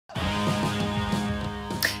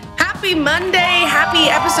Happy Monday. Happy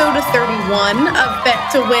episode 31 of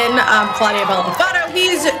Bet to Win. I'm Claudia Bellafato.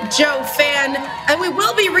 He's Joe Fan. And we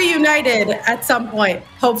will be reunited at some point,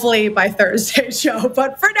 hopefully by Thursday's show.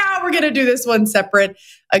 But for now, we're going to do this one separate.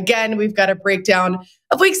 Again, we've got a breakdown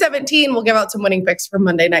of Week 17. We'll give out some winning picks for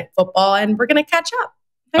Monday Night Football, and we're going to catch up.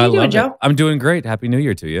 How you doing, Joe? I'm doing great. Happy New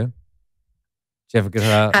Year to you. Did you have a good,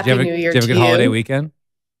 holiday weekend?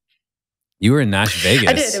 You were in Nash Vegas.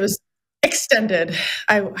 I did. It was extended.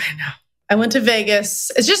 I know. I went to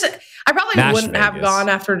Vegas. It's just, I probably wouldn't have gone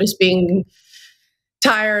after just being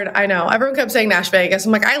tired. I know. Everyone kept saying Nash Vegas.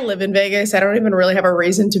 I'm like, I live in Vegas. I don't even really have a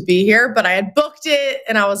reason to be here, but I had booked it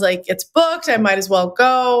and I was like, it's booked. I might as well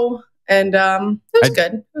go. And it was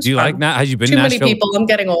good. It was do you fun. like that? Had you been Too to many Nashville? people. I'm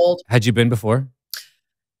getting old. Had you been before?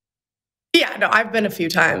 Yeah, no, I've been a few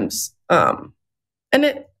times. And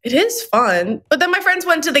it is fun. But then my friends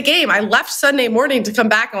went to the game. I left Sunday morning to come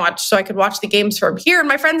back and watch so I could watch the games from here. And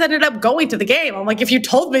my friends ended up going to the game. I'm like, if you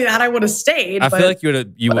told me that, I would have stayed. I feel like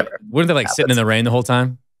wouldn't they like sitting in the rain the whole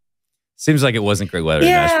time? Seems like it wasn't great weather in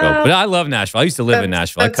Nashville. But I love Nashville. I used to live in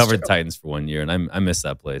Nashville. I covered the Titans for 1 year, and I miss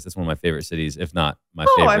that place. It's one of my favorite cities, if not my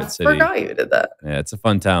favorite city. I forgot you did that. Yeah, it's a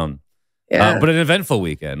fun town. Yeah. But an eventful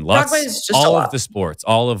weekend. All of the sports,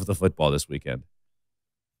 all of the football this weekend.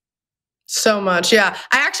 So much, yeah.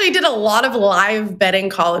 I actually did a lot of live betting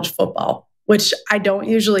college football, which I don't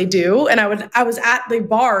usually do. And I was at the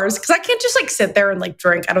bars because I can't just like sit there and like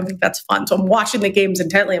drink. I don't think that's fun. So I'm watching the games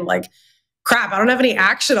intently. I'm like, crap, I don't have any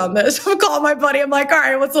action on this. I'm calling my buddy. I'm like, all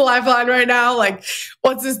right, what's the lifeline right now? Like,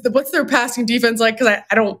 what's their passing defense like? Because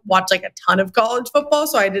I don't watch like a ton of college football,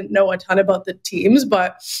 so I didn't know a ton about the teams.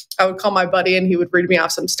 But I would call my buddy and he would read me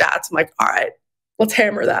off some stats. I'm like, all right, let's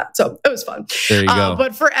hammer that. So it was fun. There you go.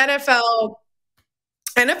 But for NFL,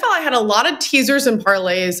 I had a lot of teasers and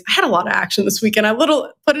parlays. I had a lot of action this weekend. I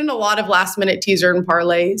put in a lot of last minute teaser and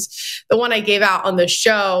parlays. The one I gave out on the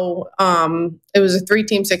show, it was a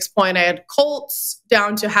 3-team 6-point. I had Colts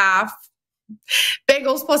down to half,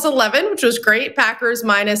 Bengals plus 11, which was great. Packers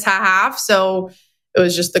minus half. So it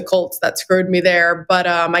was just the Colts that screwed me there. But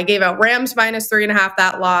I gave out Rams minus 3.5.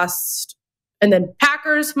 That lost. And then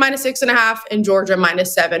Packers minus 6.5 and Georgia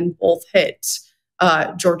minus 7 both hit.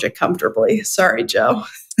 Georgia comfortably. Sorry, Joe.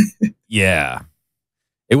 Yeah.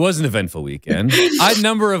 It was an eventful weekend. I had a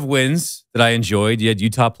number of wins that I enjoyed. You had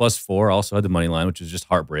Utah plus 4. Also had the money line, which was just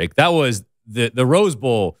heartbreak. That was the Rose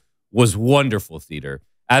Bowl was wonderful theater,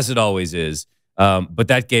 as it always is. But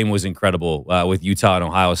that game was incredible with Utah and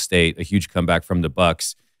Ohio State, a huge comeback from the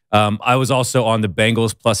Bucks. I was also on the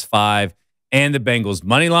Bengals plus 5 and the Bengals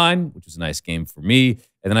money line, which was a nice game for me.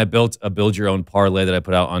 And then I built a build your own parlay that I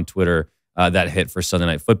put out on Twitter that hit for Sunday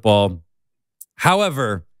Night Football.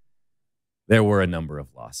 However, there were a number of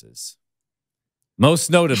losses. Most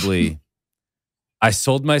notably, I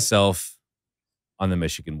sold myself on the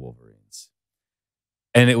Michigan Wolverines.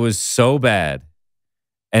 And it was so bad.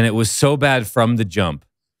 And it was so bad from the jump.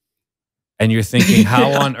 And you're thinking,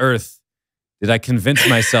 how on earth did I convince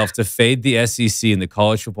myself to fade the SEC in the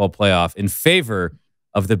college football playoff in favor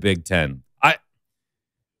of the Big Ten? I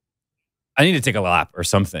need to take a lap or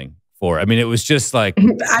something. I mean, it was just like,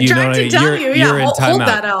 I tried to tell you, you're in timeout. Hold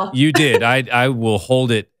that L. You did. I will hold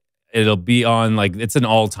it. It'll be on like, it's an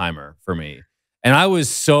all-timer for me. And I was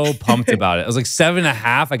so pumped about it. I was like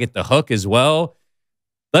 7.5. I get the hook as well.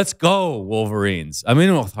 Let's go, Wolverines. I'm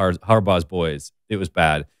in with Harbaugh's boys. It was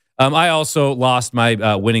bad. I also lost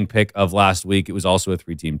my winning pick of last week. It was also a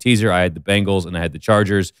 3-team teaser. I had the Bengals and I had the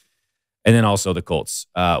Chargers. And then also the Colts,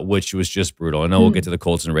 which was just brutal. I know we'll get to the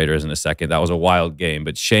Colts and Raiders in a second. That was a wild game,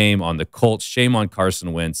 but shame on the Colts. Shame on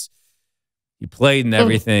Carson Wentz. He played and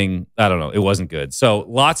everything. I don't know. It wasn't good. So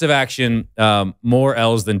lots of action, more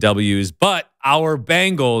L's than W's, but our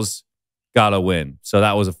Bengals got a win. So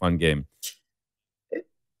that was a fun game.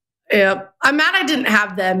 Yeah. I'm mad I didn't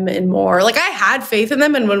have them in more. Like I had faith in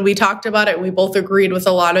them. And when we talked about it, we both agreed with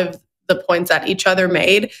a lot of the points that each other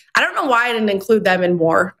made. I don't know why I didn't include them in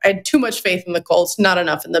more. I had too much faith in the Colts, not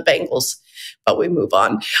enough in the Bengals, but we move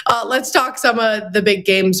on. Let's talk some of the big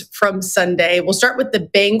games from Sunday. We'll start with the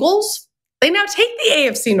Bengals. They now take the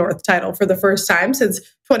AFC North title for the first time since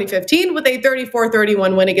 2015 with a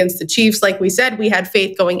 34-31 win against the Chiefs. Like we said, we had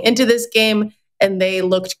faith going into this game and they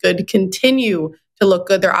looked good, continue to look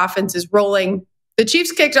good. Their offense is rolling. The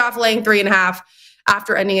Chiefs kicked off laying 3.5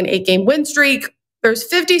 after ending an 8-game win streak. There's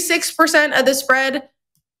 56% of the spread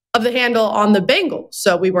of the handle on the Bengals.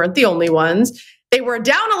 So we weren't the only ones. They were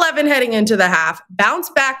down 11 heading into the half,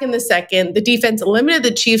 bounced back in the second. The defense limited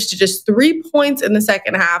the Chiefs to just 3 points in the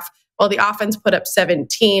second half, while the offense put up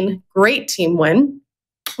 17. Great team win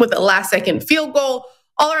with a last-second field goal.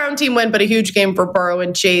 all-around team win, but a huge game for Burrow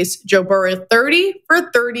and Chase. Joe Burrow, 30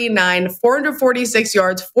 for 39, 446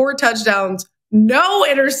 yards, 4 touchdowns, no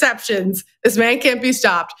interceptions. This man can't be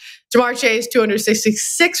stopped. Jamar Chase,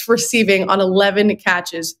 266 receiving on 11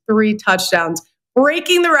 catches, 3 touchdowns,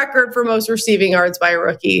 breaking the record for most receiving yards by a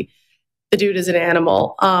rookie. The dude is an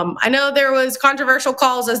animal. I know there was controversial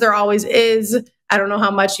calls, as there always is. I don't know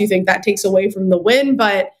how much you think that takes away from the win,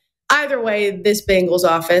 but either way, this Bengals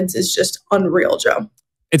offense is just unreal, Joe.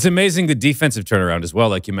 It's amazing the defensive turnaround as well.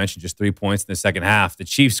 Like you mentioned, just 3 points in the second half. The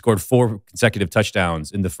Chiefs scored 4 consecutive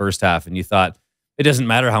touchdowns in the first half, and you thought it doesn't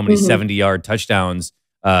matter how many 70-yard touchdowns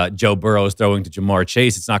Joe Burrow is throwing to Jamar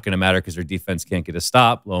Chase. It's not going to matter because their defense can't get a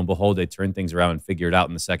stop. Lo and behold, they turned things around and figured it out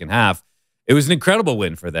in the second half. It was an incredible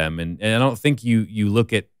win for them, and I don't think you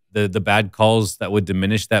look at the bad calls that would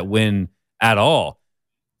diminish that win at all.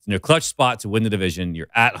 It's in a clutch spot to win the division. You're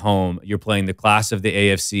at home. You're playing the class of the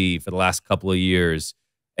AFC for the last couple of years.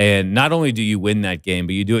 And not only do you win that game,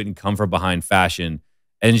 but you do it in come-from-behind fashion.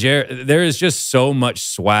 And there is just so much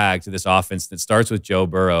swag to this offense that starts with Joe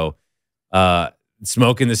Burrow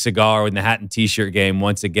smoking the cigar in the hat and T-shirt game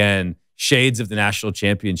once again, shades of the national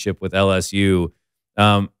championship with LSU.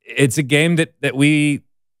 It's a game that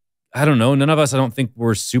I don't know, none of us, I don't think,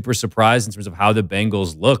 were super surprised in terms of how the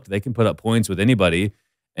Bengals looked. They can put up points with anybody.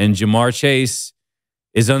 And Jamar Chase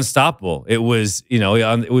is unstoppable. It was,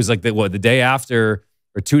 it was like the day after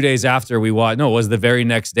or 2 days after we watched. No, it was the very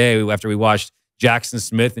next day after we watched Jackson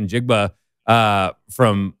Smith and Jigba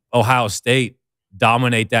from Ohio State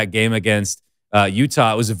dominate that game against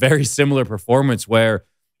Utah. It was a very similar performance where,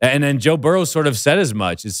 and then Joe Burrow sort of said as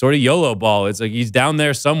much. It's sort of YOLO ball. It's like he's down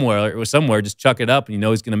there somewhere, just chuck it up and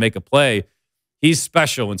he's going to make a play. He's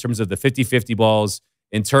special in terms of the 50-50 balls,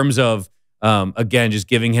 in terms of, again, just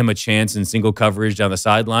giving him a chance in single coverage down the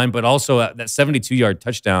sideline, but also that 72-yard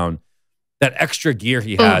touchdown, that extra gear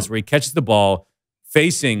he has where he catches the ball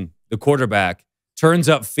facing the quarterback, turns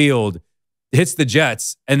upfield, hits the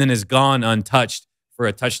Jets, and then is gone untouched for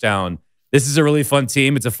a touchdown. This is a really fun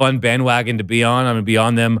team. It's a fun bandwagon to be on. I'm going to be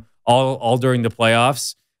on them all during the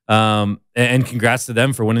playoffs. And congrats to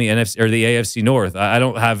them for winning the NFC or the AFC North. I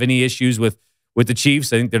don't have any issues with the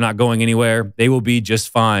Chiefs. I think they're not going anywhere. They will be just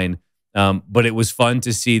fine. But it was fun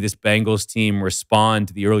to see this Bengals team respond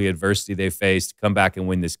to the early adversity they faced, come back and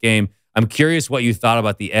win this game. I'm curious what you thought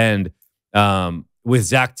about the end with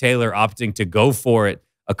Zach Taylor opting to go for it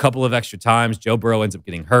a couple of extra times. Joe Burrow ends up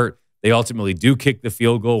getting hurt. They ultimately do kick the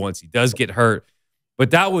field goal once he does get hurt. But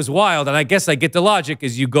that was wild. And I guess I get the logic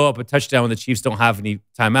is you go up a touchdown when the Chiefs don't have any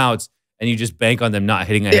timeouts and you just bank on them not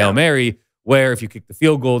hitting a Hail Mary, where if you kick the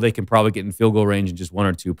field goal, they can probably get in field goal range in just 1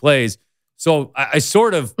 or 2 plays. So I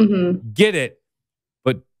sort of get it,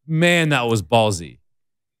 but man, that was ballsy.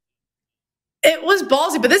 It was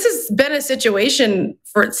ballsy, but this has been a situation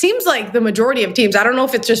for, it seems like the majority of teams. I don't know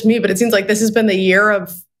if it's just me, but it seems like this has been the year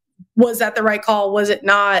of, was that the right call? Was it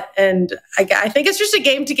not? And I think it's just a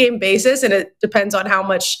game-to-game basis, and it depends on how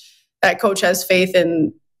much that coach has faith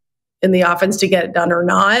in the offense to get it done or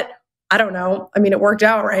not. I don't know. I mean, it worked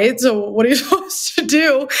out, right? So what are you supposed to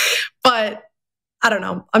do? But I don't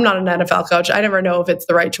know. I'm not an NFL coach. I never know if it's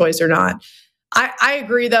the right choice or not. I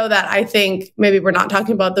agree, though, that I think maybe we're not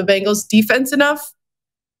talking about the Bengals defense enough.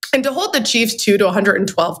 And to hold the Chiefs to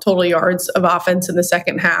 112 total yards of offense in the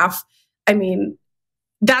second half, I mean,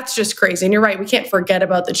 that's just crazy. And you're right. We can't forget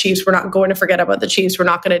about the Chiefs. We're not going to forget about the Chiefs. We're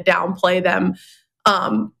not going to downplay them.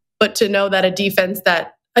 But to know that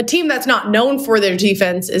a team that's not known for their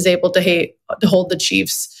defense is able to hold the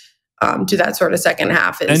Chiefs to that sort of second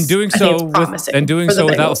half is, and doing so without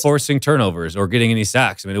Bengals. forcing turnovers or getting any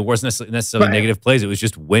sacks. I mean, it wasn't necessarily negative plays. It was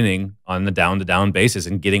just winning on the down-to-down basis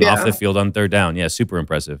and getting off the field on third down. Yeah, super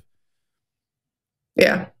impressive.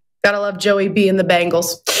 Yeah, gotta love Joey B and the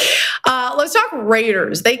Bengals. Let's talk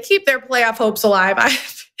Raiders. They keep their playoff hopes alive.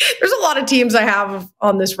 There's a lot of teams I have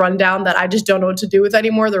on this rundown that I just don't know what to do with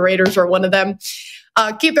anymore. The Raiders are one of them.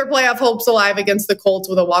 Keep their playoff hopes alive against the Colts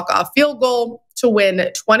with a walk-off field goal to win.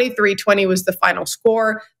 23-20 was the final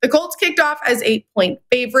score. The Colts kicked off as 8-point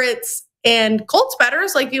favorites. And Colts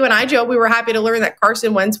bettors, like you and I, Joe, we were happy to learn that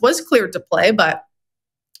Carson Wentz was cleared to play, but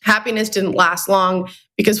happiness didn't last long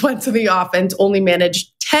because Wentz in the offense only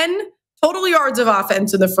managed 10 total yards of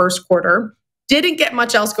offense in the first quarter. Didn't get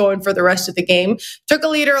much else going for the rest of the game. Took a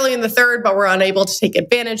lead early in the third, but were unable to take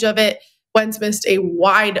advantage of it. Wentz missed a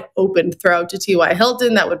wide open throw to T.Y.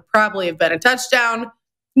 Hilton that would probably have been a touchdown.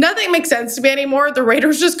 Nothing makes sense to me anymore. The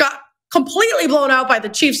Raiders just got completely blown out by the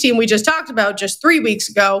Chiefs team we just talked about just 3 weeks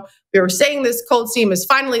ago. We were saying this Colts team is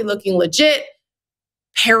finally looking legit.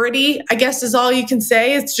 Parity, I guess, is all you can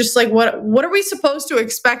say. It's just like, what are we supposed to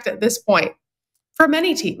expect at this point from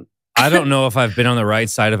any team. I don't know if I've been on the right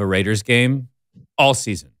side of a Raiders game all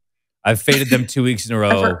season. I've faded them 2 weeks in a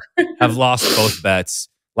row. I've lost both bets.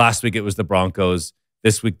 Last week it was the Broncos.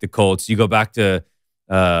 This week the Colts. You go back to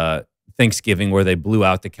Thanksgiving where they blew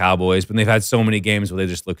out the Cowboys, but they've had so many games where they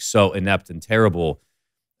just look so inept and terrible.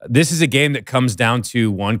 This is a game that comes down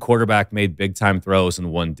to one quarterback made big-time throws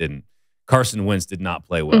and one didn't. Carson Wentz did not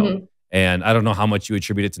play well. And I don't know how much you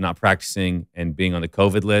attribute it to not practicing and being on the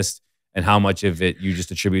COVID list and how much of it you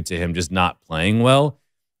just attribute to him just not playing well.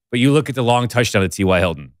 But you look at the long touchdown to T.Y.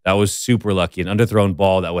 Hilton. That was super lucky. An underthrown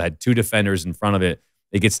ball that had two defenders in front of it.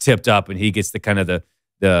 It gets tipped up and he gets the kind of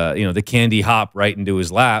the candy hop right into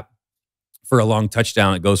his lap for a long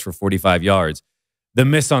touchdown. It goes for 45 yards. The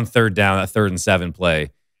miss on third down, that 3rd and 7 play,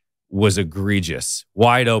 was egregious.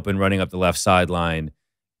 Wide open, running up the left sideline.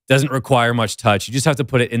 Doesn't require much touch. You just have to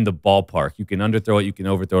put it in the ballpark. You can underthrow it, you can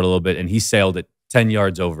overthrow it a little bit, and he sailed it 10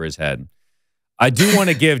 yards over his head. I do want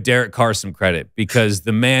to give Derek Carr some credit because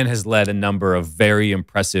the man has led a number of very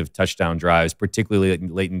impressive touchdown drives, particularly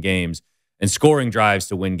late in games, and scoring drives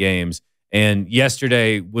to win games. And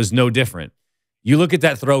yesterday was no different. You look at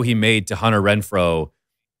that throw he made to Hunter Renfrow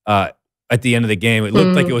at the end of the game. It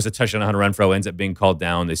looked like it was a touchdown. Hunter Renfrow ends up being called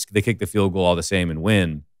down. They kick the field goal all the same and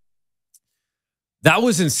win. That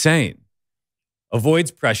was insane.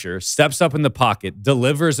 Avoids pressure, steps up in the pocket,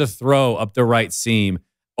 delivers a throw up the right seam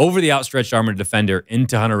over the outstretched arm of the defender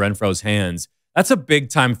into Hunter Renfro's hands. That's a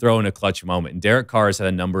big-time throw in a clutch moment. And Derek Carr has had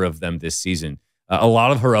a number of them this season. A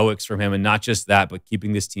lot of heroics from him, and not just that, but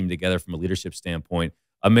keeping this team together from a leadership standpoint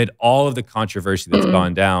amid all of the controversy that's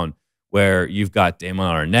gone down, where you've got Damon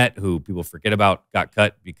Arnett, who people forget about, got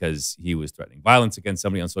cut because he was threatening violence against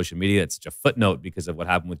somebody on social media. It's such a footnote because of what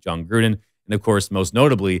happened with John Gruden. And, of course, most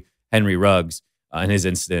notably, Henry Ruggs and his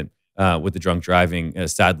incident with the drunk driving,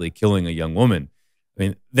 sadly killing a young woman. I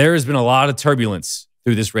mean, there has been a lot of turbulence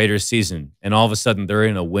through this Raiders season, and all of a sudden they're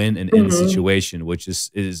in a win and end situation, which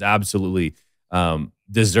is absolutely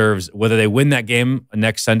deserves, whether they win that game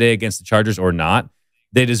next Sunday against the Chargers or not,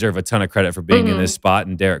 they deserve a ton of credit for being in this spot.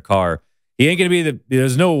 And Derek Carr, he ain't going to be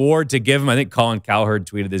there's no award to give him. I think Colin Cowherd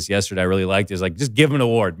tweeted this yesterday. I really liked it. It's like, just give him an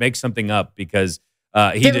award, make something up because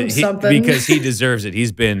because he deserves it.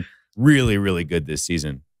 He's been really, really good this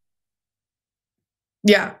season.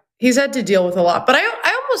 Yeah, he's had to deal with a lot. But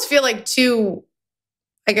I almost feel like, too,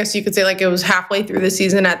 I guess you could say like it was halfway through the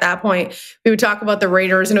season at that point, we would talk about the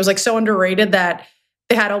Raiders, and it was like so underrated that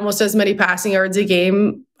they had almost as many passing yards a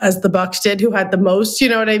game as the Bucs did, who had the most, you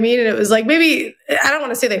know what I mean? And it was like, maybe, I don't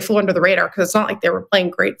want to say they flew under the radar because it's not like they were playing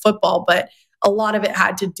great football, but a lot of it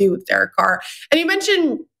had to do with Derek Carr. And you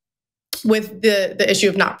mentioned with the issue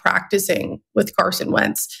of not practicing with Carson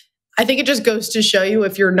Wentz. I think it just goes to show you,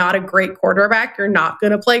 if you're not a great quarterback, you're not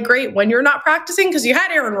going to play great when you're not practicing. Because you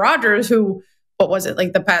had Aaron Rodgers, who, what was it,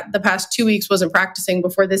 like the past 2 weeks wasn't practicing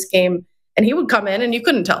before this game, and he would come in and you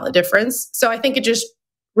couldn't tell the difference. So I think it just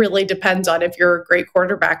really depends on if you're a great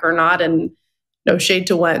quarterback or not. And no shade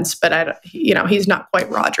to Wentz, but he's not quite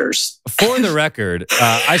Rodgers. For the record,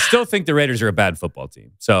 I still think the Raiders are a bad football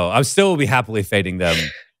team. So I still will be happily fading them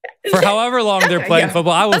for however long they're playing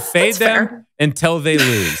football. I will fade them fair until they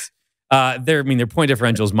lose. Their point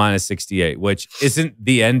differential is minus 68, which isn't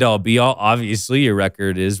the end all be all. Obviously, your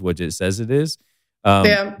record is what it says it is.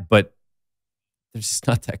 But they're just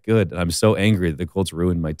not that good. And I'm so angry that the Colts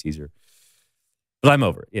ruined my teaser. But I'm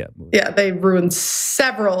over it. Yeah. Yeah, they ruined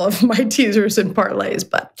several of my teasers and parlays,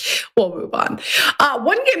 but we'll move on.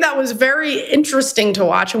 One game that was very interesting to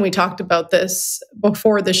watch, and we talked about this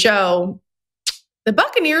before the show, the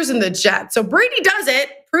Buccaneers and the Jets. So Brady does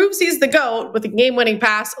it, proves he's the GOAT with a game-winning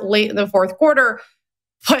pass late in the fourth quarter.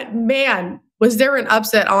 But man, was there an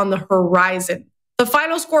upset on the horizon. The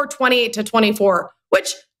final score, 28-24,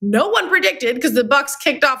 which no one predicted because the Bucs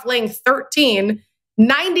kicked off laying 13.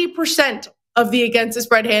 90% of the against the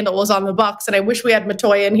spread handle was on the Bucs, and I wish we had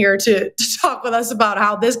Matoya in here to talk with us about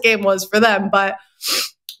how this game was for them. But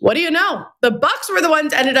what do you know? The Bucs were the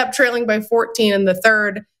ones ended up trailing by 14 in the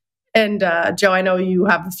third. And Joe, I know you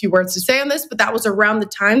have a few words to say on this, but that was around the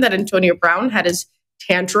time that Antonio Brown had his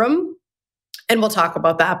tantrum, and we'll talk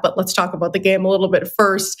about that. But let's talk about the game a little bit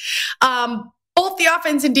first. Both the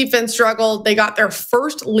offense and defense struggled. They got their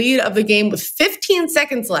first lead of the game with 15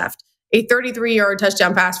 seconds left. A 33-yard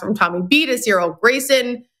touchdown pass from Tommy B to Cyril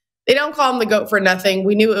Grayson. They don't call him the GOAT for nothing.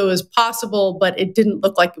 We knew it was possible, but it didn't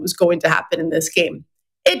look like it was going to happen in this game.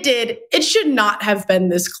 It did. It should not have been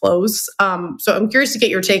this close. So I'm curious to get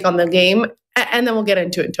your take on the game, and then we'll get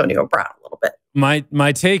into Antonio Brown a little bit.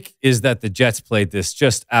 My take is that the Jets played this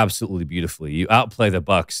just absolutely beautifully. You outplay the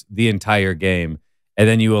Bucs the entire game, and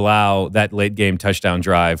then you allow that late game touchdown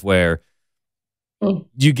drive where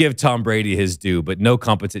you give Tom Brady his due, but no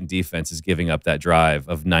competent defense is giving up that drive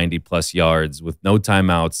of 90-plus yards with no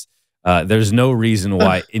timeouts. There's no reason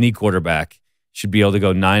why any quarterback should be able to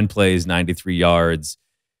go 9 plays, 93 yards,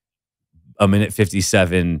 a minute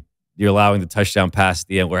 57. You're allowing the touchdown pass at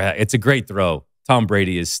the end. Where it's a great throw. Tom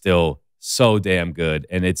Brady is still so damn good,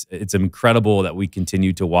 and it's incredible that we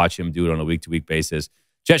continue to watch him do it on a week-to-week basis.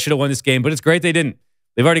 Jets should have won this game, but it's great they didn't.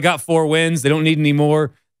 They've already got 4 wins. They don't need any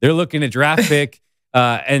more. They're looking at draft pick.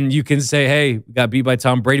 And you can say, hey, we got beat by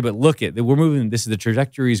Tom Brady, but look at we're moving. This is the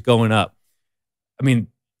trajectory is going up. I mean,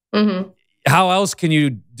 how else can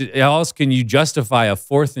you justify a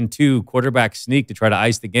 4th and 2 quarterback sneak to try to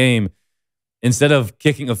ice the game instead of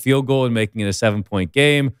kicking a field goal and making it a 7-point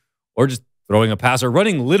game, or just throwing a pass or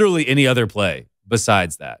running literally any other play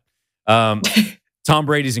besides that? Tom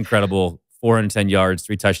Brady's incredible. 410 yards,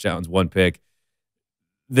 3 touchdowns, 1 pick.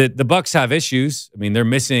 The Bucs have issues. I mean, they're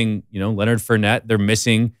missing, Leonard Fournette. They're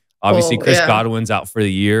missing, obviously, Chris Godwin's out for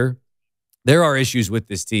the year. There are issues with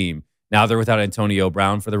this team. Now they're without Antonio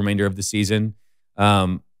Brown for the remainder of the season.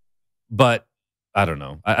 But I don't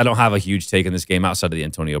know. I don't have a huge take in this game outside of the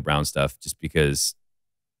Antonio Brown stuff, just because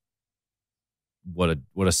what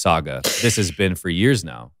a saga this has been for years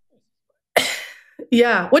now.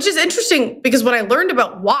 Yeah, which is interesting because when I learned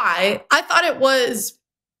about why, I thought it was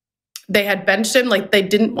they had benched him, like they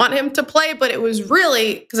didn't want him to play, but it was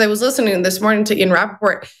really because I was listening this morning to Ian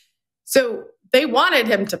Rappaport. So they wanted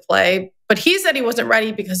him to play, but he said he wasn't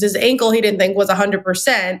ready because his ankle he didn't think was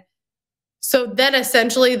 100%. So then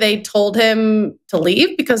essentially they told him to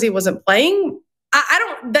leave because he wasn't playing.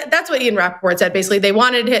 That's what Ian Rappaport said. Basically,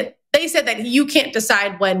 they said that you can't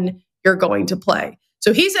decide when you're going to play.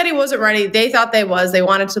 So he said he wasn't ready. They thought they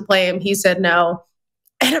wanted to play him. He said no.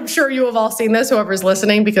 And I'm sure you have all seen this, whoever's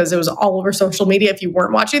listening, because it was all over social media if you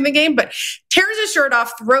weren't watching the game, but tears his shirt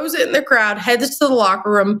off, throws it in the crowd, heads to the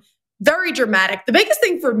locker room. Very dramatic. The biggest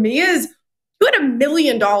thing for me is you had $1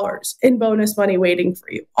 million in bonus money waiting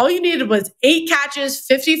for you. All you needed was 8 catches,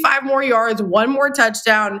 55 more yards, 1 more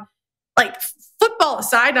touchdown. Like, football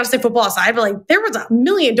aside, not to say football aside, but like there was $1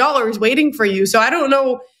 million waiting for you. So I don't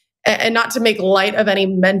know, and not to make light of any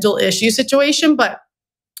mental issue situation, but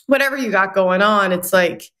whatever you got going on, it's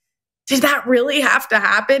like, did that really have to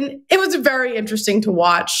happen? It was very interesting to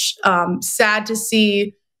watch. Sad to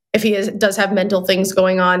see if he does have mental things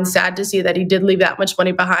going on. Sad to see that he did leave that much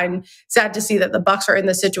money behind. Sad to see that the Bucs are in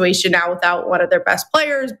this situation now without one of their best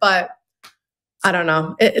players. But I don't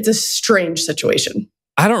know. It's a strange situation.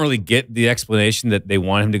 I don't really get the explanation that they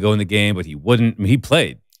want him to go in the game, but he wouldn't. I mean, he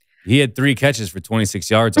played. He had 3 catches for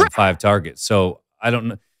 26 yards on 5 targets. So I don't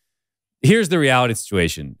know. Here's the reality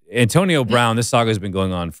situation. Antonio Brown, this saga has been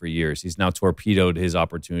going on for years. He's now torpedoed his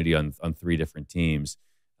opportunity on 3 different teams.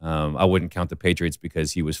 I wouldn't count the Patriots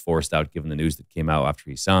because he was forced out given the news that came out after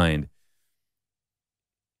he signed.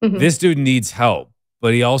 This dude needs help,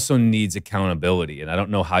 but he also needs accountability. And I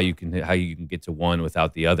don't know how you can get to one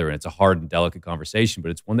without the other. And it's a hard and delicate conversation,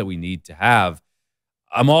 but it's one that we need to have.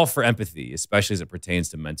 I'm all for empathy, especially as it pertains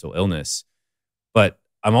to mental illness. But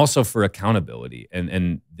I'm also for accountability.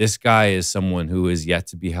 And this guy is someone who is yet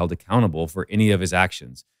to be held accountable for any of his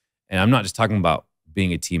actions. And I'm not just talking about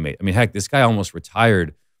being a teammate. I mean, heck, this guy almost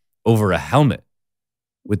retired over a helmet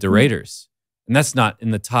with the Raiders. And that's not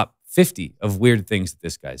in the top 50 of weird things that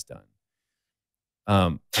this guy's done.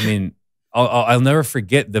 I mean, I'll never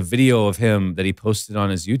forget the video of him that he posted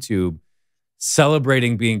on his YouTube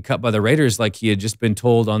celebrating being cut by the Raiders like he had just been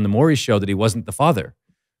told on the Maury show that he wasn't the father.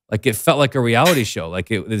 Like it felt like a reality show. Like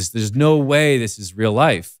there's no way this is real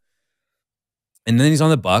life. And then he's on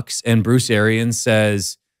the Bucs, and Bruce Arians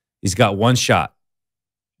says he's got 1 shot.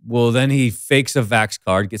 Well, then he fakes a vax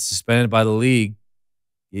card, gets suspended by the league.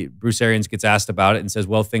 Bruce Arians gets asked about it and says,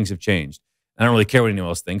 well, things have changed. I don't really care what anyone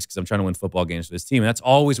else thinks because I'm trying to win football games for this team. And that's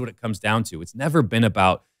always what it comes down to. It's never been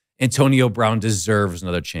about Antonio Brown deserves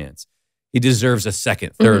another chance. He deserves a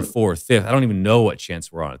 2nd, 3rd, 4th, 5th. I don't even know what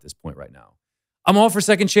chance we're on at this point right now. I'm all for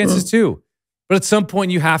second chances too. But at some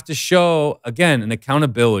point you have to show, again, an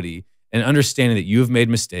accountability and understanding that you have made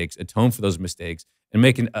mistakes, atone for those mistakes, and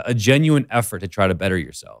make a genuine effort to try to better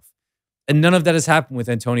yourself. And none of that has happened with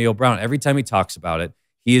Antonio Brown. Every time he talks about it,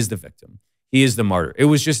 he is the victim. He is the martyr. It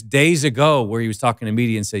was just days ago where he was talking to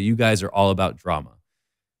media and said, you guys are all about drama.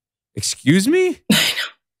 Excuse me?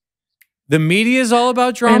 The media is all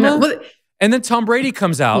about drama? And then Tom Brady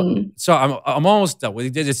comes out. So I'm almost done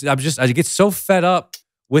with it. I get so fed up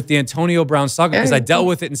with the Antonio Brown saga because I dealt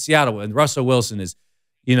with it in Seattle, and Russell Wilson is,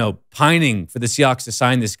 pining for the Seahawks to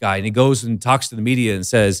sign this guy. And he goes and talks to the media and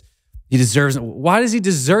says he deserves it. Why does he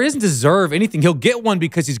deserve? He doesn't deserve anything. He'll get one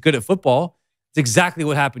because he's good at football. It's exactly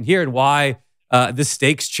what happened here, and why The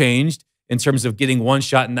stakes changed in terms of getting one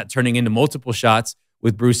shot and that turning into multiple shots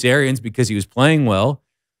with Bruce Arians because he was playing well.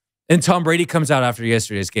 And Tom Brady comes out after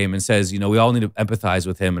yesterday's game and says, we all need to empathize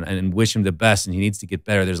with him and wish him the best, and he needs to get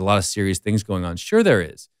better. There's a lot of serious things going on. Sure there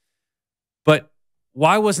is. But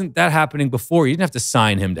why wasn't that happening before? You didn't have to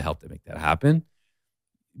sign him to help to make that happen.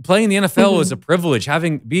 Playing in the NFL is a privilege.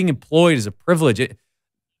 Being employed is a privilege.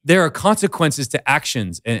 There are consequences to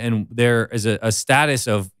actions, and there is a status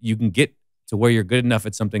of you can get to where you're good enough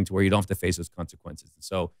at something to where you don't have to face those consequences.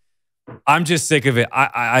 So I'm just sick of it.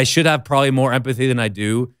 I should have probably more empathy than I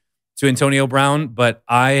do to Antonio Brown, but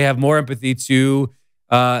I have more empathy to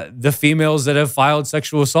the females that have filed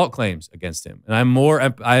sexual assault claims against him. And I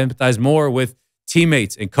empathize more with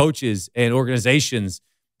teammates and coaches and organizations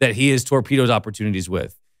that he has torpedoed opportunities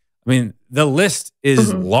with. I mean, the list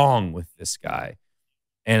is long with this guy.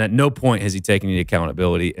 And at no point has he taken any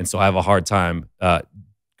accountability. And so I have a hard time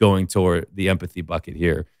going toward the empathy bucket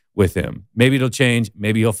here with him. Maybe it'll change.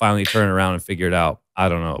 Maybe he'll finally turn around and figure it out. I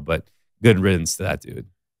don't know. But good riddance to that dude.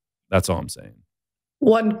 That's all I'm saying.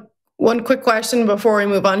 One quick question before we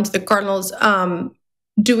move on to the Cardinals.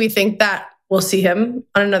 Do we think that we'll see him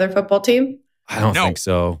on another football team? I don't think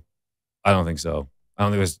so. I don't think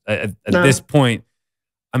it was at this point.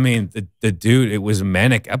 I mean, the dude, it was a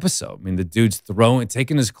manic episode. I mean, the dude's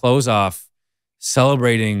taking his clothes off,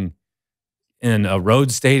 celebrating in a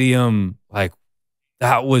road stadium. Like,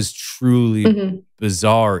 that was truly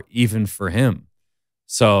bizarre, even for him.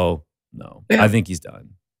 So, no, I think he's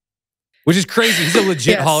done. Which is crazy. He's a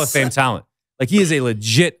legit Hall of Fame talent. Like, he is a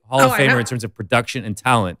legit Hall of Famer in terms of production and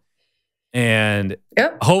talent. And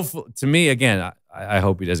hopefully, to me, again, I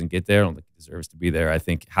hope he doesn't get there. I don't think he deserves to be there. I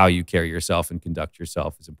think how you carry yourself and conduct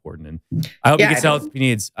yourself is important. And I hope he gets help if he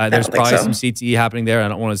needs. There's probably some CTE happening there. I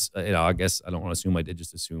don't want to, I guess I don't want to assume. I did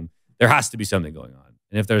just assume. There has to be something going on.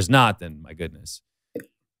 And if there's not, then my goodness.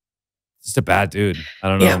 Just a bad dude. I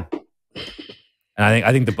don't know. Yeah. And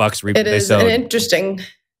I think the Bucs reap what they sowed. It is an interesting.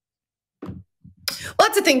 Well,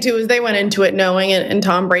 that's the thing, too, is they went into it knowing, and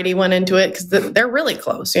Tom Brady went into it because they're really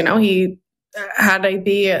close. He had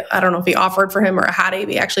AB, I don't know if he offered for him or had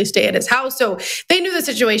AB actually stay at his house. So they knew the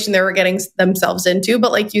situation they were getting themselves into.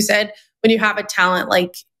 But like you said, when you have a talent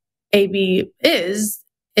like AB is,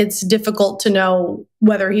 it's difficult to know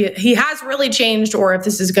whether he has really changed or if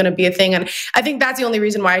this is going to be a thing. And I think that's the only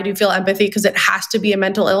reason why I do feel empathy, because it has to be a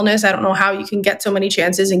mental illness. I don't know how you can get so many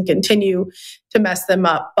chances and continue to mess them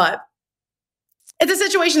up. But it's a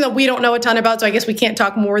situation that we don't know a ton about, so I guess we can't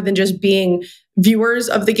talk more than just being viewers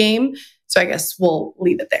of the game. So I guess we'll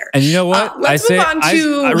leave it there. And you know what? I say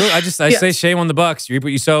shame on the Bucs. You reap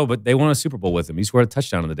what you sow, but they won a Super Bowl with him. He scored a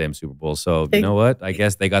touchdown in the damn Super Bowl. So you know what? I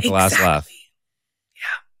guess they got the last laugh.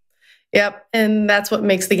 Yeah. Yep. And that's what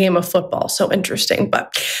makes the game of football so interesting.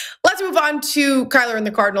 But let's move on to Kyler and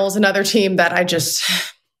the Cardinals, another team that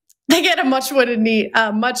they get a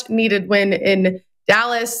much needed win in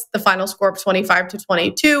Dallas. The final score of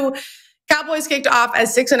 25-22. Cowboys kicked off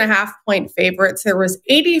as 6.5-point favorites. There was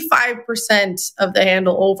 85% of the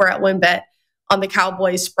handle over at WynnBET on the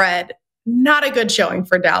Cowboys spread. Not a good showing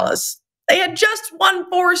for Dallas. They had just won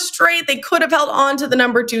 4 straight. They could have held on to the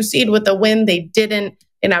number 2 seed with a win. They didn't.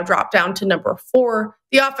 They now dropped down to number 4.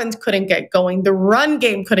 The offense couldn't get going. The run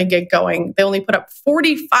game couldn't get going. They only put up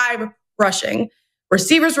 45 rushing.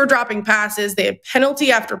 Receivers were dropping passes. They had penalty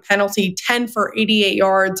after penalty, 10 for 88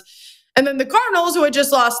 yards. And then the Cardinals, who had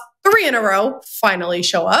just lost 3 in a row, finally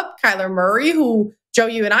show up. Kyler Murray, who Joe,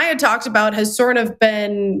 you and I had talked about, has sort of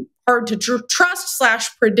been hard to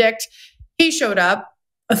trust/predict. He showed up,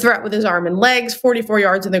 a threat with his arm and legs, 44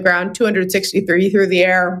 yards in the ground, 263 through the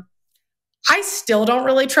air. I still don't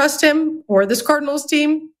really trust him or this Cardinals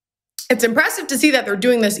team. It's impressive to see that they're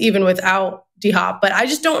doing this even without D-Hop, but I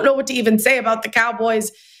just don't know what to even say about the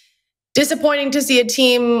Cowboys. Disappointing to see a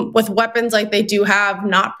team with weapons like they do have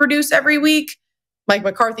not produce every week. Mike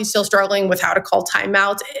McCarthy's still struggling with how to call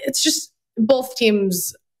timeouts. It's just both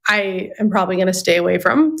teams I am probably going to stay away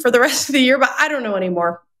from for the rest of the year, but I don't know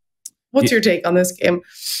anymore. What's your take on this game?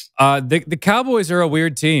 The Cowboys are a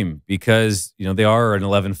weird team because, they are an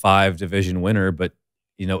 11-5 division winner, but,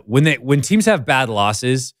 when teams have bad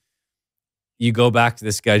losses, you go back to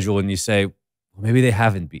the schedule and you say, well, maybe they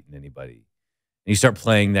haven't beaten anybody. And you start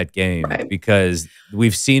playing that game because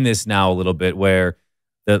we've seen this now a little bit where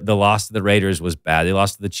the loss to the Raiders was bad. They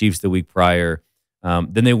lost to the Chiefs the week prior.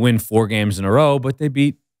 Then they win 4 games in a row, but they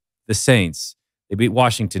beat the Saints. They beat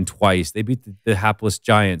Washington twice. They beat the hapless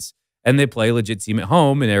Giants. And they play a legit team at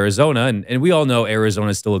home in Arizona. And we all know Arizona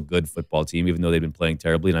is still a good football team, even though they've been playing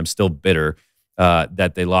terribly. And I'm still bitter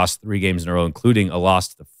that they lost 3 games in a row, including a loss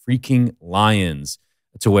to the freaking Lions.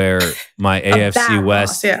 to where my AFC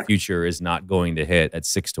West loss, future is not going to hit at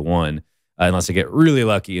 6-1 unless I get really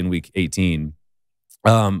lucky in week 18.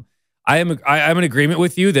 I'm in agreement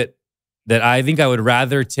with you that I think I would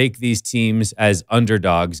rather take these teams as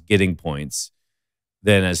underdogs getting points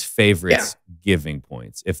than as favorites giving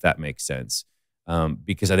points, if that makes sense.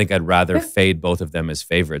 Because I think I'd rather fade both of them as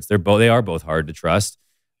favorites. They are both hard to trust.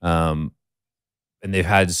 And they've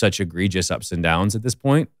had such egregious ups and downs at this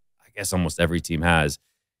point. I guess almost every team has.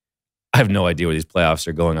 I have no idea where these playoffs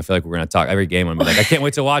are going. I feel like we're going to talk every game. I'm like, I can't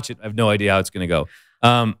wait to watch it. I have no idea how it's going to go.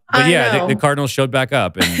 But yeah, the Cardinals showed back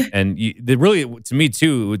up, and really, to me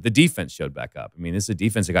too, the defense showed back up. I mean, this is a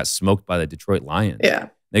defense that got smoked by the Detroit Lions. Yeah,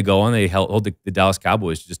 they go on, they hold the Dallas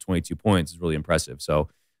Cowboys to just 22 points. It's really impressive. So,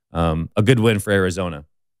 a good win for Arizona.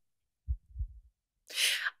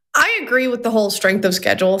 I agree with the whole strength of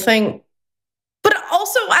schedule thing, but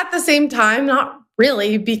also at the same time, not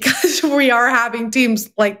really, because we are having teams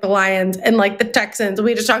like the Lions and like the Texans.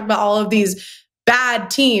 We just talked about all of these bad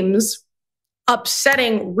teams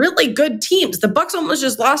upsetting really good teams. The Bucs almost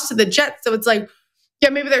just lost to the Jets. So it's like, yeah,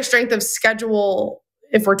 maybe their strength of schedule,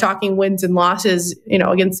 if we're talking wins and losses,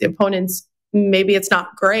 against the opponents, maybe it's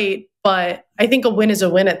not great, but I think a win is a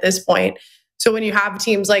win at this point. So when you have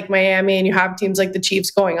teams like Miami and you have teams like the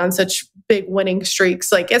Chiefs going on such big winning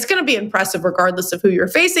streaks, like it's going to be impressive regardless of who you're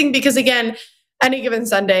facing, because again, any given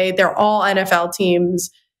Sunday, they're all NFL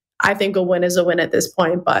teams. I think a win is a win at this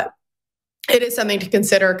point, but it is something to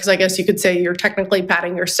consider, because I guess you could say you're technically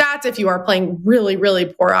padding your stats if you are playing really, really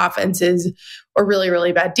poor offenses or really,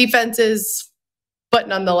 really bad defenses. But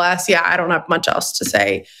nonetheless, yeah, I don't have much else to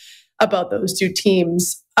say about those two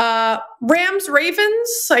teams. Rams,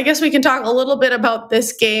 Ravens, I guess we can talk a little bit about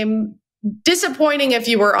this game. Disappointing if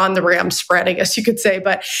you were on the Rams spread, I guess you could say,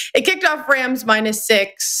 but it kicked off Rams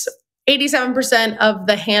 -6. 87% of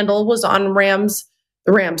the handle was on the Rams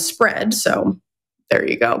spread. So there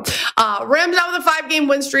you go. Rams out with a 5-game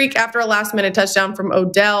win streak after a last-minute touchdown from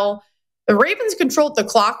Odell. The Ravens controlled the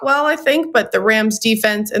clock well, I think, but the Rams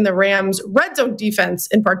defense and the Rams red zone defense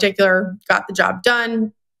in particular got the job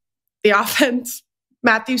done. The offense,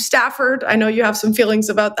 Matthew Stafford, I know you have some feelings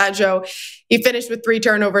about that, Joe. He finished with 3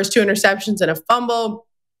 turnovers, 2 interceptions, and a fumble.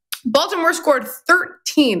 Baltimore scored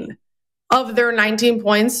 13 of their 19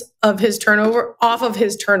 points off of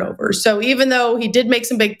his turnover. So even though he did make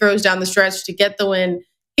some big throws down the stretch to get the win,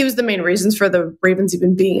 he was the main reasons for the Ravens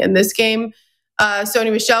even being in this game.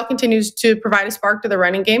 Sony Michel continues to provide a spark to the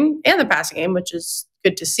running game and the passing game, which is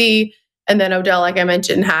good to see. And then Odell, like I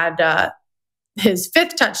mentioned, had his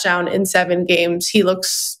 5th touchdown in 7 games. He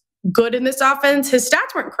looks good in this offense. His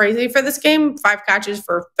stats weren't crazy for this game, 5 catches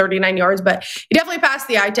for 39 yards, but he definitely passed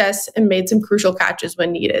the eye test and made some crucial catches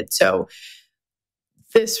when needed. So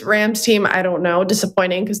this Rams team, I don't know,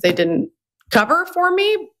 disappointing because they didn't cover for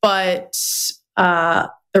me, but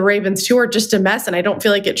the Ravens too are just a mess, and I don't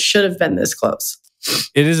feel like it should have been this close.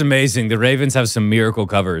 It is amazing. The Ravens have some miracle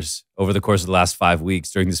covers over the course of the last 5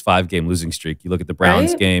 weeks during this 5-game losing streak. You look at the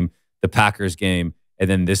Browns game, the Packers game, and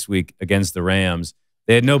then this week against the Rams.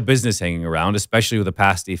 They had no business hanging around, especially with a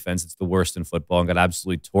pass defense. It's the worst in football, and got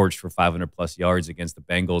absolutely torched for 500-plus yards against the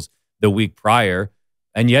Bengals the week prior.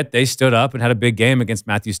 And yet they stood up and had a big game against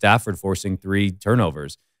Matthew Stafford, forcing 3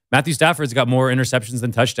 turnovers. Matthew Stafford's got more interceptions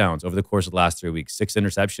than touchdowns over the course of the last 3 weeks, 6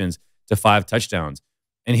 interceptions to 5 touchdowns.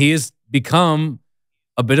 And he has become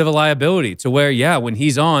a bit of a liability to where, yeah, when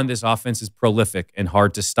he's on, this offense is prolific and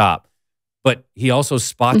hard to stop. But he also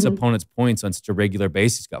spots opponents' points on such a regular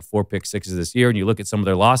basis. He's got 4 pick sixes this year, and you look at some of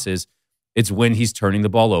their losses, it's when he's turning the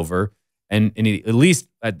ball over, and he, at least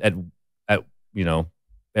at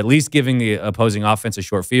least giving the opposing offense a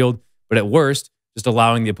short field, but at worst, just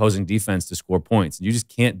allowing the opposing defense to score points. And you just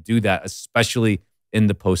can't do that, especially in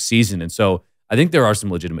the postseason. And so I think there are some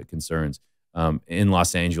legitimate concerns in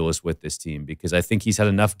Los Angeles with this team, because I think he's had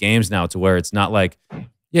enough games now to where it's not like,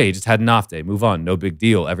 yeah, he just had an off day. Move on. No big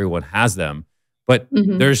deal. Everyone has them. But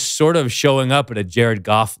they're sort of showing up at a Jared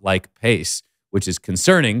Goff-like pace, which is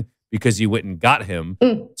concerning because you went and got him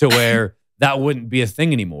to where that wouldn't be a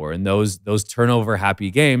thing anymore. And those turnover-happy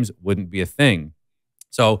games wouldn't be a thing.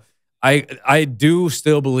 So I do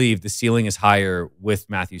still believe the ceiling is higher with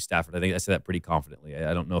Matthew Stafford. I think I said that pretty confidently.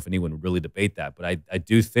 I don't know if anyone would really debate that, but I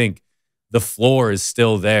do think the floor is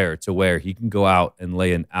still there to where he can go out and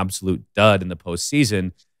lay an absolute dud in the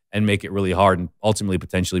postseason and make it really hard and ultimately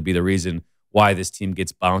potentially be the reason why this team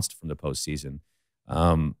gets bounced from the postseason.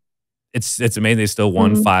 It's amazing they still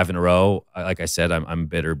won 5 in a row. Like I said, I'm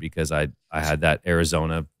bitter because I had that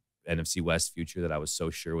Arizona NFC West future that I was so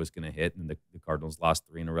sure was going to hit, and the Cardinals lost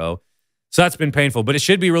 3 in a row. So that's been painful, but it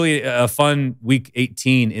should be really a fun week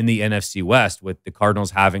 18 in the NFC West with the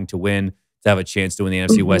Cardinals having to win to have a chance to win the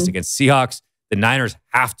NFC West against Seahawks. The Niners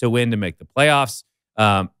have to win to make the playoffs.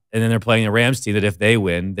 And then they're playing a Rams team that if they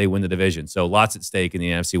win the division. So lots at stake in the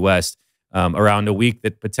NFC West around a week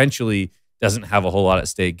that potentially doesn't have a whole lot at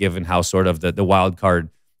stake given how sort of the wild card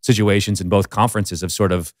situations in both conferences have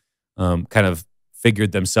sort of kind of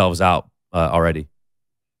figured themselves out already.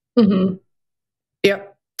 Yep.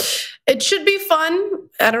 It should be fun.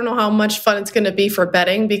 I don't know how much fun it's going to be for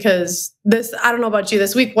betting because I don't know about you,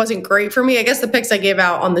 this week wasn't great for me. I guess the picks I gave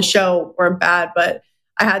out on the show weren't bad, but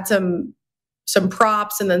I had some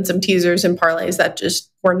props and then some teasers and parlays that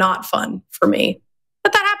just were not fun for me.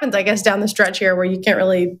 But that happens, I guess, down the stretch here where you can't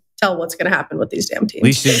really tell what's going to happen with these damn teams. At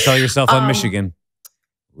least you didn't tell yourself on Michigan.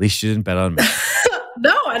 At least you didn't bet on Michigan.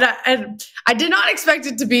 No, and I did not expect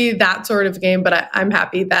it to be that sort of game, but I'm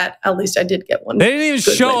happy that at least I did get one. They didn't even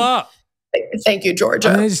show up. Thank you,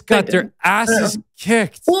 Georgia. They just got their asses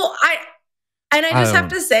kicked. Well, I just have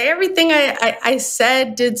to say everything I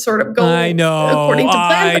said did sort of go according to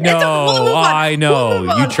plan. I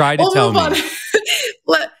know. You tried to tell me.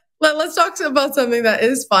 Let's talk about something that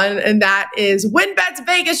is fun, and that is WynnBET's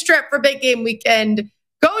Vegas trip for big game weekend.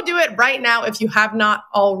 Go do it right now if you have not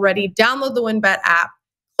already. Download the WynnBET app.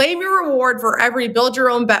 Claim your reward for every build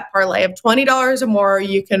your own bet parlay of $20 or more.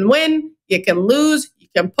 You can win, you can lose, you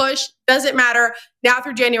can push, doesn't matter. Now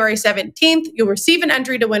through January 17th, you'll receive an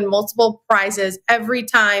entry to win multiple prizes every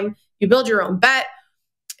time you build your own bet,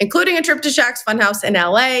 including a trip to Shaq's Funhouse in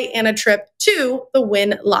LA and a trip to the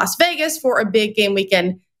Wynn Las Vegas for a big game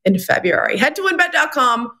weekend in February. Head to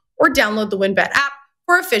wynnbet.com or download the WynnBET app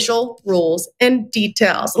for official rules and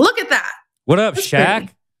details. Look at that. What up, Shaq?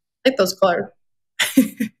 Like those colors.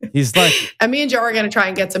 He's like, and me and Joe are going to try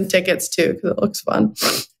and get some tickets too because it looks fun.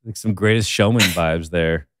 Like some Greatest Showman vibes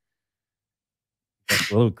there.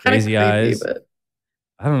 Like little crazy eyes. But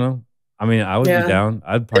I don't know. I mean, I would be down.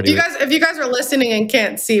 I'd party. If you guys are listening and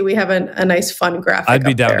can't see, we have a nice fun graphic. I'd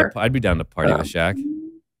be down. There. I'd be down to party with Shaq.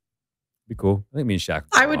 Be cool. I think me and Shaq.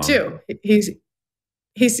 I would too. He's.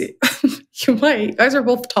 You might. You guys are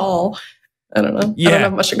both tall. I don't know. Yeah, I don't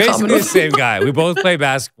have much in basically common with the same guy. We both play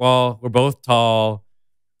basketball. We're both tall.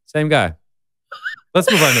 Same guy.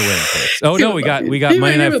 Let's move on to winning picks. Oh no, we got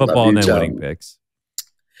Monday Night Football and then winning picks.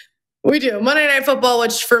 We do Monday Night Football,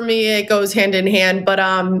 which for me it goes hand in hand. But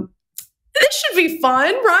this should be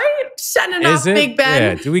fun, right? Sending off Big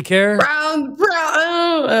Ben. Yeah. Do we care? Brown.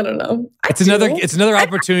 I don't know. It's another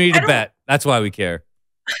opportunity to bet. That's why we care.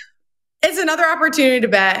 It's another opportunity to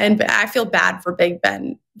bet, and I feel bad for Big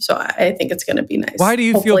Ben, so I think it's going to be nice. Why do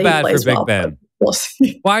you feel bad for Big Ben? We'll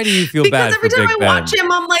see. Why do you feel bad for Big Ben? Because every time I watch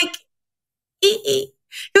him, I'm like, because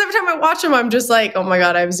every time I watch him, I'm just like, oh my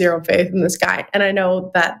God, I have zero faith in this guy. And I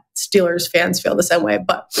know that Steelers fans feel the same way,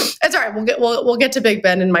 but it's all right. We'll get to Big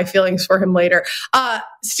Ben and my feelings for him later.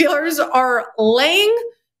 Steelers are laying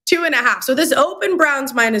 2.5. So this open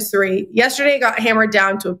Browns -3. Yesterday got hammered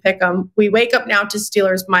down to a pick 'em. We wake up now to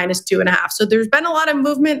Steelers -2.5. So there's been a lot of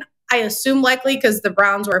movement, I assume likely because the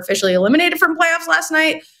Browns were officially eliminated from playoffs last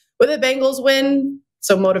night with a Bengals win.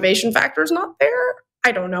 So motivation factor is not there.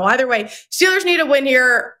 I don't know. Either way, Steelers need a win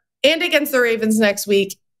here and against the Ravens next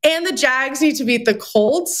week. And the Jags need to beat the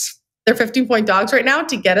Colts. They're 15-point dogs right now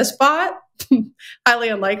to get a spot. Highly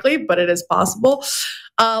unlikely, but it is possible.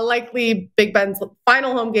 Likely Big Ben's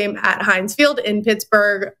final home game at Heinz Field in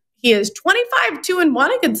Pittsburgh. He is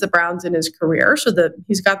 25-2-1 against the Browns in his career. So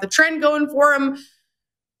he's got the trend going for him.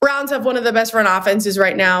 Browns have one of the best run offenses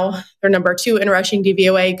right now. They're number 2 in rushing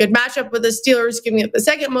DVOA. Good matchup with the Steelers, giving it the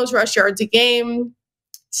second most rush yards a game.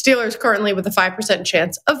 Steelers currently with a 5%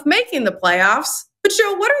 chance of making the playoffs. But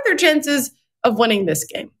Joe, what are their chances of winning this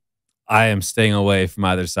game? I am staying away from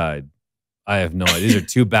either side. I have no idea. These are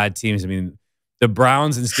two bad teams. I mean, the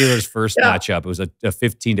Browns and Steelers first matchup, it was a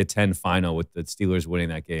 15-10 final with the Steelers winning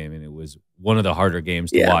that game. And it was one of the harder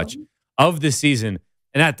games to watch of the season.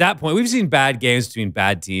 And at that point, we've seen bad games between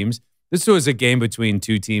bad teams. This was a game between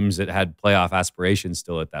two teams that had playoff aspirations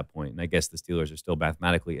still at that point. And I guess the Steelers are still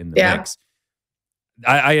mathematically in the mix.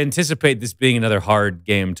 I anticipate this being another hard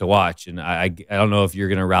game to watch. And I don't know if you're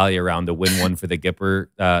going to rally around the win one for the Gipper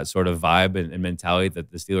sort of vibe and mentality that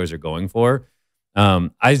the Steelers are going for.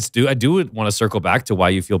 I do want to circle back to why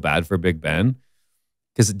you feel bad for Big Ben.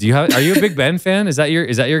 Because are you a Big Ben fan? Is that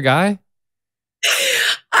your guy?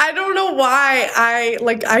 I don't know why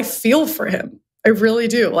I feel for him. I really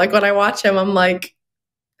do. Like when I watch him, I'm like,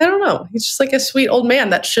 I don't know. He's just like a sweet old man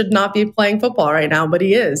that should not be playing football right now, but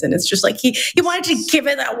he is. And it's just like he wanted to give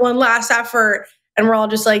it that one last effort. And we're all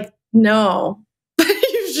just like, no,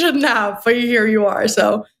 you shouldn't have, but here you are.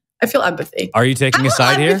 So I feel empathy. Are you taking a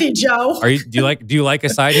side empathy, here? Joe. Do you like a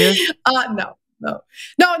side here? No.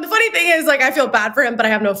 And the funny thing is, like, I feel bad for him, but I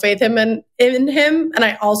have no faith in him, and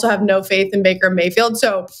I also have no faith in Baker Mayfield.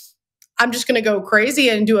 So I'm just going to go crazy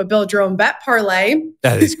and do a build your own bet parlay.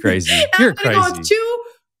 That is crazy. You're crazy. I'm going to go with 2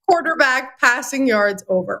 quarterback passing yards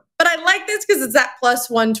over. But I like this because it's at plus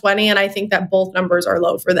 120, and I think that both numbers are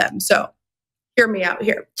low for them. So hear me out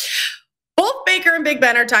here. Both Baker and Big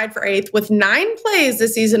Ben are tied for 8th with 9 plays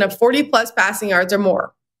this season of 40-plus passing yards or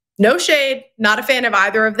more. No shade, not a fan of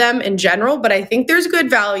either of them in general, but I think there's good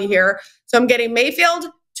value here. So I'm getting Mayfield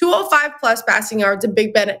 205-plus passing yards and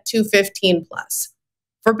Big Ben at 215-plus.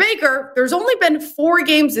 For Baker, there's only been 4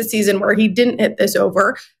 games this season where he didn't hit this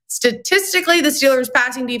over. Statistically, the Steelers'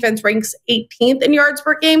 passing defense ranks 18th in yards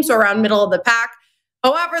per game, so around middle of the pack.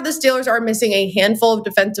 However, the Steelers are missing a handful of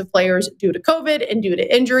defensive players due to COVID and due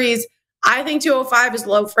to injuries. I think 205 is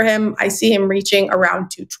low for him. I see him reaching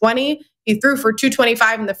around 220. He threw for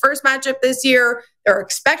 225 in the first matchup this year. They're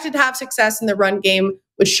expected to have success in the run game,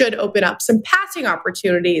 which should open up some passing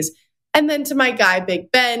opportunities. And then to my guy,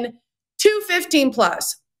 Big Ben, 215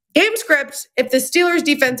 plus. Game script, if the Steelers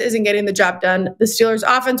defense isn't getting the job done, the Steelers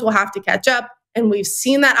offense will have to catch up. And we've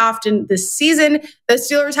seen that often this season. The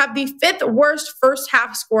Steelers have the 5th worst first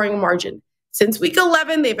half scoring margin. Since week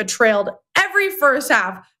 11, they've trailed every first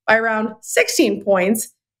half by around 16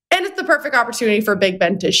 points. And it's the perfect opportunity for Big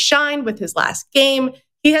Ben to shine with his last game.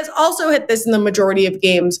 He has also hit this in the majority of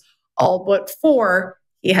games, all but 4.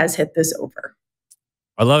 He has hit this over.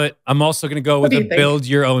 I love it. I'm also going to go with a build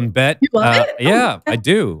your own bet. You love it? Yeah, I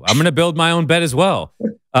do. I'm going to build my own bet as well.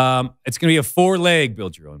 It's going to be a 4-leg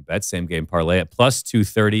build your own bet, same game parlay at plus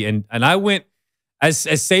 230. And I went as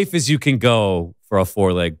safe as you can go for a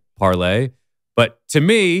 4-leg parlay. But to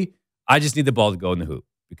me, I just need the ball to go in the hoop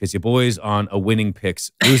because your boy's on a winning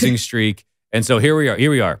picks losing streak. And so here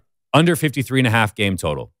we are. Under 53.5 game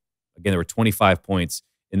total. Again, there were 25 points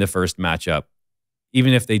in the first matchup.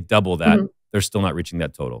 Even if they double that, they're still not reaching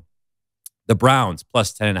that total. The Browns,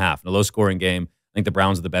 plus 10.5 in a low-scoring game. I think the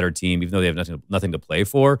Browns are the better team, even though they have nothing to play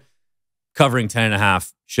for. Covering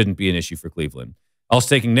 10.5 shouldn't be an issue for Cleveland.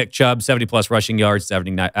 Also taking Nick Chubb, 70-plus rushing yards,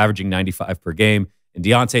 averaging 95 per game. And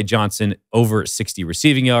Deontay Johnson, over 60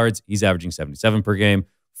 receiving yards. He's averaging 77 per game.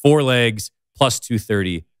 4 legs, plus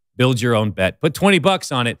 230. Build your own bet. Put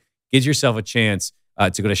 $20 on it. Gives yourself a chance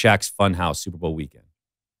to go to Shaq's Funhouse Super Bowl weekend.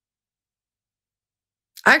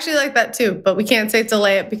 I actually like that too, but we can't say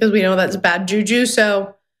delay it because we know that's bad juju.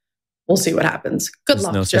 So we'll see what happens. Good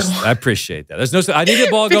luck, Joe. I appreciate that. I need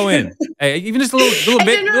the ball to go in. Hey, even just a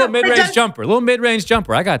little mid-range jumper. A little mid-range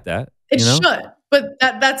jumper. I got that. It should. But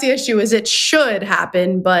that's the issue is it should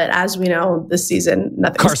happen. But as we know, this season,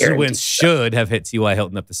 nothing's Carson guaranteed. Wentz should have hit T.Y.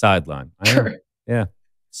 Hilton up the sideline. Yeah.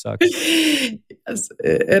 Sucks. Yes,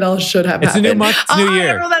 it all should have it's happened. It's a new month, it's new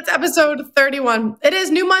year. Well, that's episode 31. It is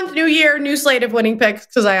new month, new year, new slate of winning picks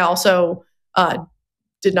because I also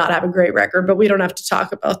did not have a great record, but we don't have to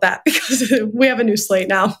talk about that because we have a new slate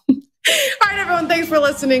now. All right, everyone, thanks for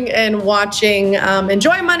listening and watching.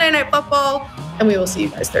 Enjoy Monday Night Football, and we will see you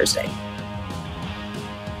guys Thursday.